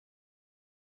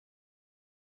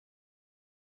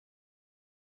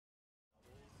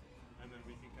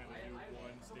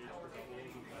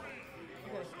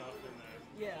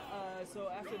So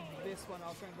after this one,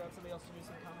 I'll try and grab somebody else to do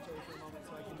some commentary for a moment,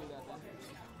 so I can do that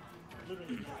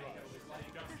then.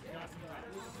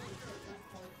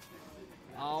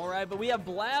 All right, but we have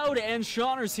Bloud and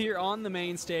Shawners here on the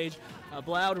main stage.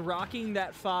 Bloud rocking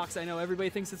that Fox. I know everybody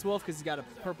thinks it's Wolf because he's got a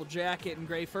purple jacket and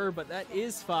gray fur, but that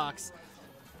is Fox.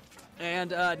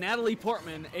 And Natalie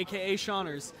Portman, a.k.a.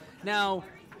 Shawners. Now,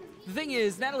 the thing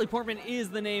is, Natalie Portman is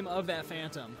the name of that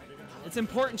Phantom. It's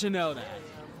important to know that.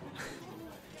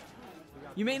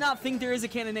 You may not think there is a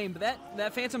canon name, but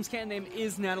that Phantom's canon name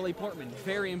is Natalie Portman.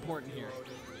 Very important here.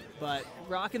 But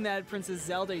rocking that Princess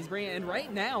Zelda, he's bringing, and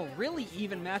right now, really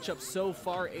even matchup so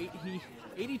far,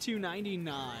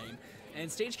 82-99. And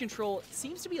stage control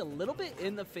seems to be a little bit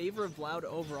in the favor of Bloud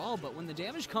overall, but when the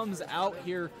damage comes out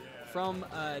here from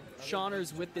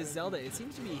Shawners with this Zelda, it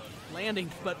seems to be landing,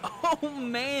 but oh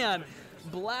man!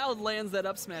 Bloud lands that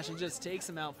up smash and just takes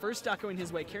him out. First stock going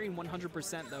his way, carrying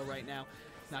 100% though right now.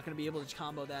 Not going to be able to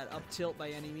combo that up tilt by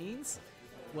any means.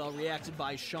 Well reacted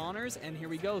by Shawners, and here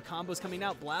we go. Combos coming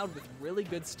out. Bloud with really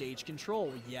good stage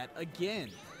control yet again.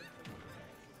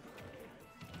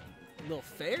 Little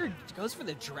fair goes for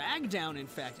the drag down, in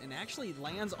fact, and actually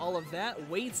lands all of that.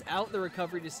 Waits out the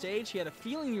recovery to stage. He had a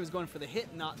feeling he was going for the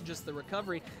hit, not just the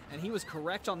recovery, and he was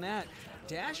correct on that.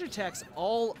 Dash attacks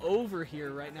all over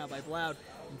here right now by Bloud.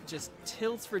 Just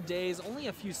tilts for days. Only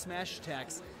a few smash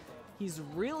attacks. He's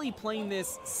really playing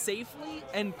this safely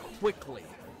and quickly.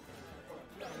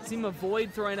 See him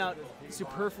avoid throwing out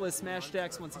superfluous smash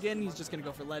attacks. Once again, he's just going to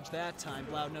go for ledge that time.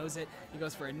 Bloud knows it. He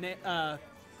goes for a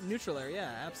neutral air.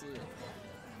 Yeah, absolutely.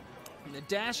 And the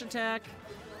dash attack.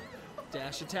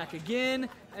 Dash attack again.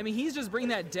 I mean, he's just bringing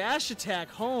that dash attack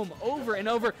home over and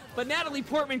over. But Natalie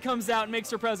Portman comes out and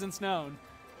makes her presence known.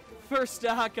 First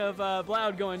stock of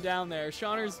Bloud going down there.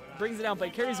 Shawners brings it down, but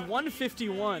he carries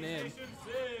 151 in.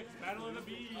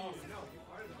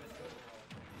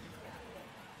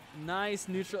 Nice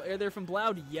neutral air there from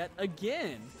Bloud yet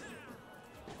again.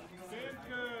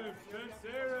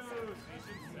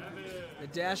 The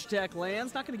dash attack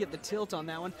lands. Not going to get the tilt on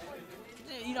that one.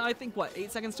 You know, I think, what,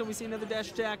 8 seconds till we see another dash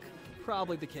attack?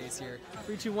 Probably the case here.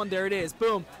 3, 2, 1, there it is.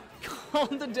 Boom.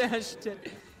 Called the dash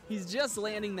attack. He's just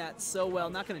landing that so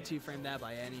well. Not going to two-frame that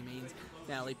by any means.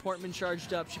 Natalie Portman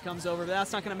charged up. She comes over. But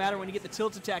that's not going to matter when you get the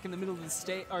tilt attack in the middle of the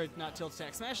stage. Or not tilt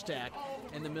attack, smash attack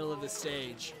in the middle of the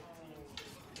stage.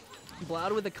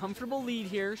 Bloud with a comfortable lead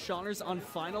here. Shawners on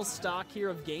final stock here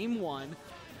of game one.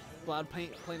 Bloud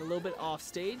playing a little bit off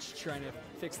stage, trying to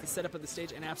fix the setup of the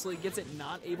stage, and absolutely gets it.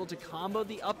 Not able to combo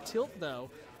the up tilt though.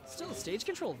 Still, stage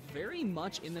control very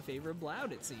much in the favor of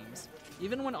Bloud, it seems.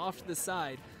 Even when off to the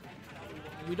side,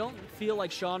 we don't feel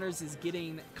like Shawners is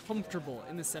getting comfortable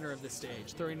in the center of the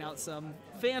stage, throwing out some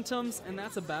phantoms, and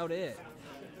that's about it.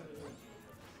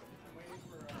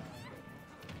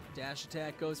 Dash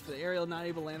attack goes for the aerial, not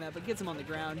able to land that, but gets him on the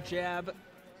ground. Jab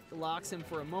locks him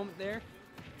for a moment there.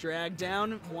 Drag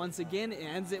down once again,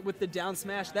 ends it with the down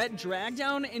smash. That drag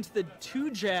down into the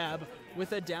 2 jab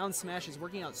with a down smash is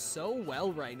working out so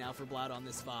well right now for Bloud on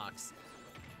this Fox.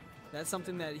 That's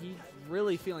something that he's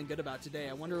really feeling good about today.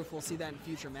 I wonder if we'll see that in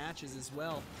future matches as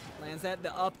well. Lands that,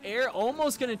 the up air,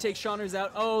 almost going to take Shawners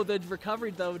out. Oh, the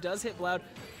recovery, though, does hit Bloud.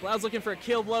 Bloud's looking for a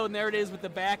kill blow, and there it is with the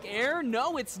back air.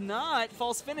 No, it's not.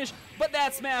 False finish, but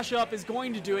that smash up is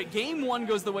going to do it. Game one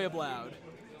goes the way of Bloud.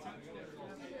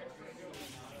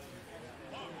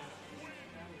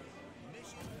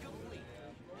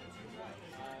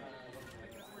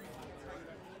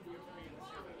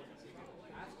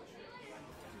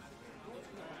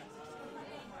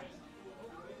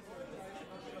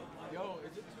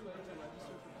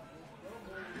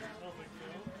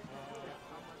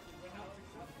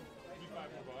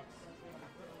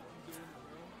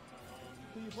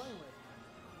 Who are you playing with?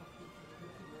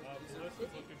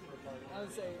 I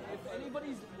would say, if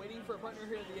anybody's waiting for a partner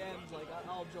here at the end, like,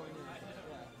 I'll join in.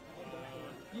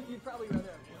 Yeah. You'd probably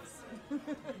rather have Bliss.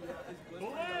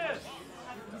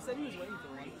 He said he was waiting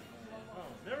for one. Oh,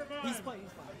 never mind. He's playing.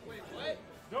 Wait, what?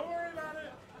 Don't worry about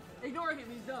it. Ignore him,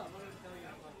 he's dumb.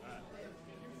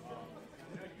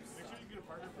 Make sure you get a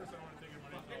partner first. I don't want to take your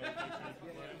money.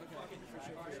 For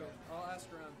sure. I'll ask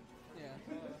around. Yeah.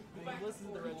 Bliss is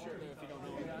the red shirt there if you don't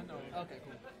know. Yeah, I know. Okay,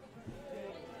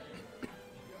 cool.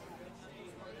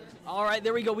 All right,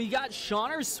 there we go. We got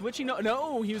Shawners switching.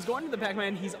 No, he was going to the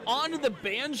Pac-Man. He's on to the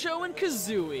Banjo and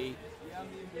Kazooie.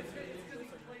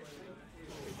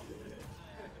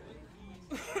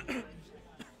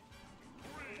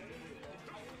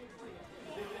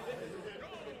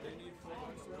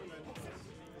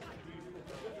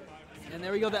 And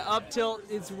there we go, the up tilt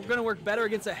is going to work better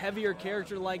against a heavier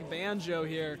character like Banjo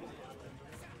here.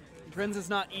 Prince is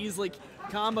not easily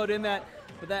comboed in that,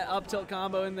 but that up tilt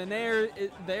combo in the nair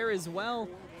there as well.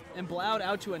 And bloud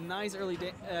out to a nice early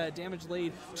damage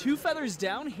lead. 2 feathers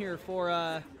down here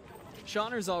for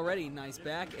Shawners already. Nice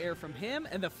back air from him,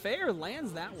 and the fair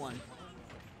lands that one.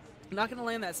 Not going to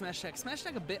land that smash tech. Smash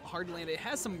tech a bit hard to land. It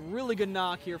has some really good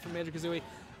knock here from Banjo-Kazooie,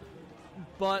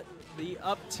 but the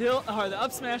up tilt, or the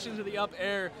up smash into the up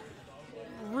air,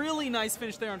 really nice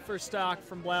finish there on first stock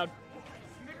from bloud.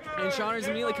 And Shawners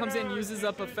immediately comes in, uses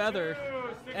up a feather,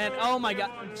 and oh my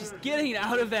god, just getting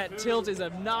out of that tilt is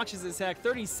obnoxious as heck.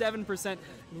 37%, a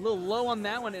little low on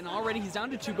that one, and already he's down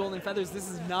to 2 golden feathers. This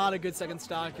is not a good second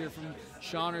stock here from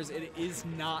Shawners. It is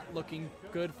not looking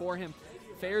good for him.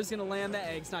 Fair's going to land that.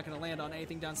 Egg's not going to land on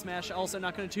anything down smash. Also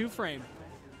not going to 2-frame.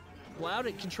 Bloud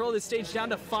at control this stage down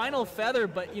to final feather,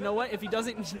 but you know what? If he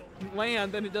doesn't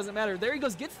land, then it doesn't matter. There he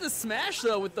goes. Gets the smash,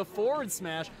 though, with the forward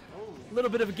smash. A little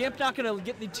bit of a gimp. Not going to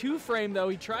get the 2-frame, though.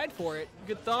 He tried for it.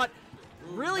 Good thought.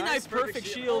 Really nice perfect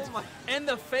shield. Oh, and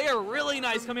the fair, really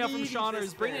nice coming out from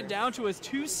Shawners. Bringing it down to his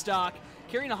 2 stock.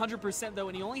 Carrying 100%, though,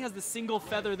 and he only has the single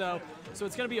feather, though. So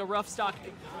it's going to be a rough stock.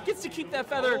 Gets to keep that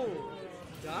feather.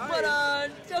 But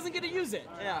doesn't get to use it.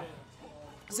 Yeah.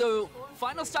 So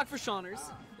final stock for Shawners.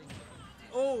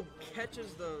 Oh,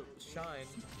 catches the shine,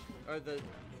 or the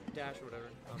dash, or whatever.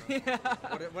 I don't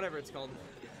know. Yeah. Whatever it's called.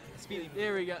 Speedy.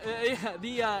 There we go.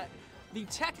 Yeah. The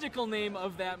technical name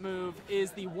of that move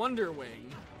is the Wonder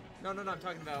Wing. No, I'm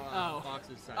talking about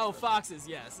Fox's side. Oh, Fox's,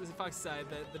 yes. This is Fox's side,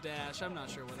 the dash. I'm not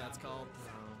sure what that's called.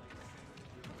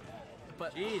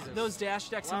 But Jesus. Those dash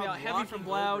decks coming out heavy from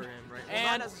bloud. Right?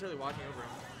 And not necessarily walking over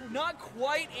him. Not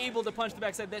quite able to punch the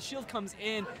backside. That shield comes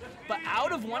in, but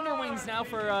out of Wonder Wings now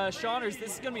for Shawners.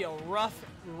 This is going to be a rough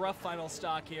final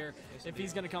stock here if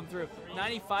he's going to come through.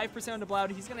 95% to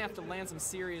bloud. He's going to have to land some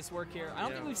serious work here. I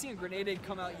don't think we've seen a grenade egg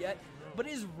come out yet, but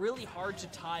it is really hard to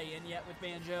tie in yet with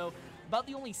Banjo. About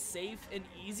the only safe and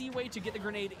easy way to get the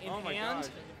grenade in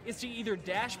hand is to either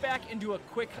dash back and do a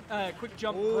quick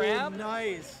jump grab.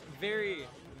 Nice. Very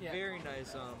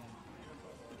nice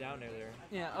down there.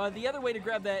 Yeah, the other way to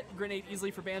grab that grenade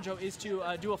easily for Banjo is to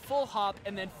do a full hop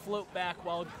and then float back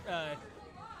while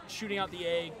shooting out the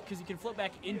egg, because you can float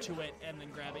back into it and then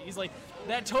grab it easily.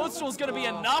 That toadstool is going to be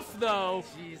enough, though.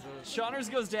 Jesus. Shawners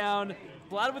goes down.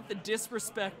 Bloud with the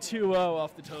disrespect 2-0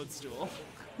 off the toadstool.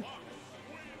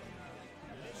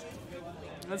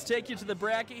 Let's take you to the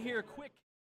bracket here quick.